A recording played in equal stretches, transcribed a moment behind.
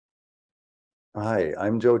Hi,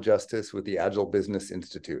 I'm Joe Justice with the Agile Business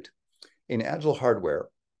Institute. In Agile hardware,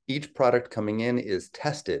 each product coming in is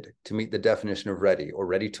tested to meet the definition of ready or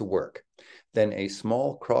ready to work. Then a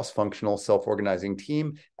small cross-functional self-organizing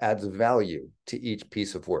team adds value to each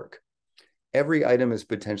piece of work. Every item is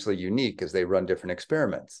potentially unique as they run different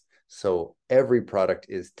experiments. So every product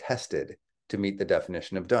is tested to meet the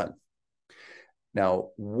definition of done. Now,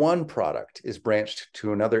 one product is branched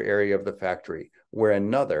to another area of the factory where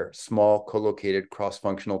another small co-located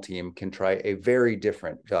cross-functional team can try a very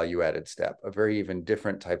different value-added step, a very even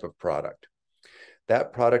different type of product.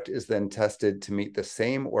 That product is then tested to meet the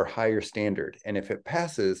same or higher standard. And if it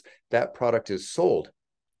passes, that product is sold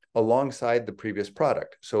alongside the previous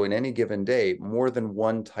product. So in any given day, more than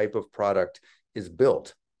one type of product is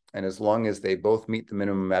built. And as long as they both meet the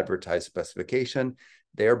minimum advertised specification,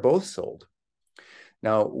 they are both sold.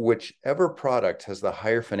 Now, whichever product has the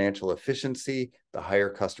higher financial efficiency, the higher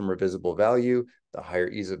customer visible value, the higher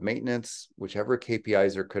ease of maintenance, whichever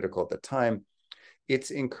KPIs are critical at the time, it's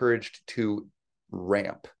encouraged to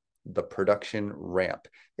ramp, the production ramp.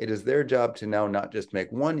 It is their job to now not just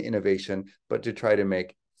make one innovation, but to try to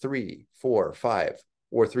make 3, 4, 5,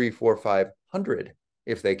 or 3, 4, 500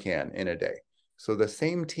 if they can in a day. So the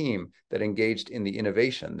same team that engaged in the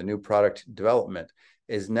innovation, the new product development,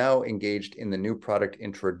 is now engaged in the new product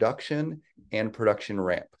introduction and production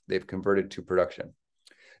ramp. They've converted to production.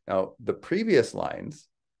 Now, the previous lines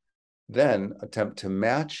then attempt to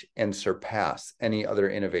match and surpass any other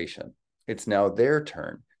innovation. It's now their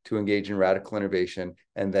turn to engage in radical innovation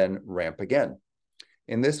and then ramp again.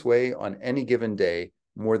 In this way, on any given day,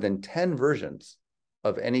 more than 10 versions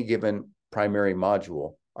of any given primary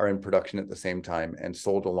module are in production at the same time and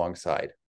sold alongside.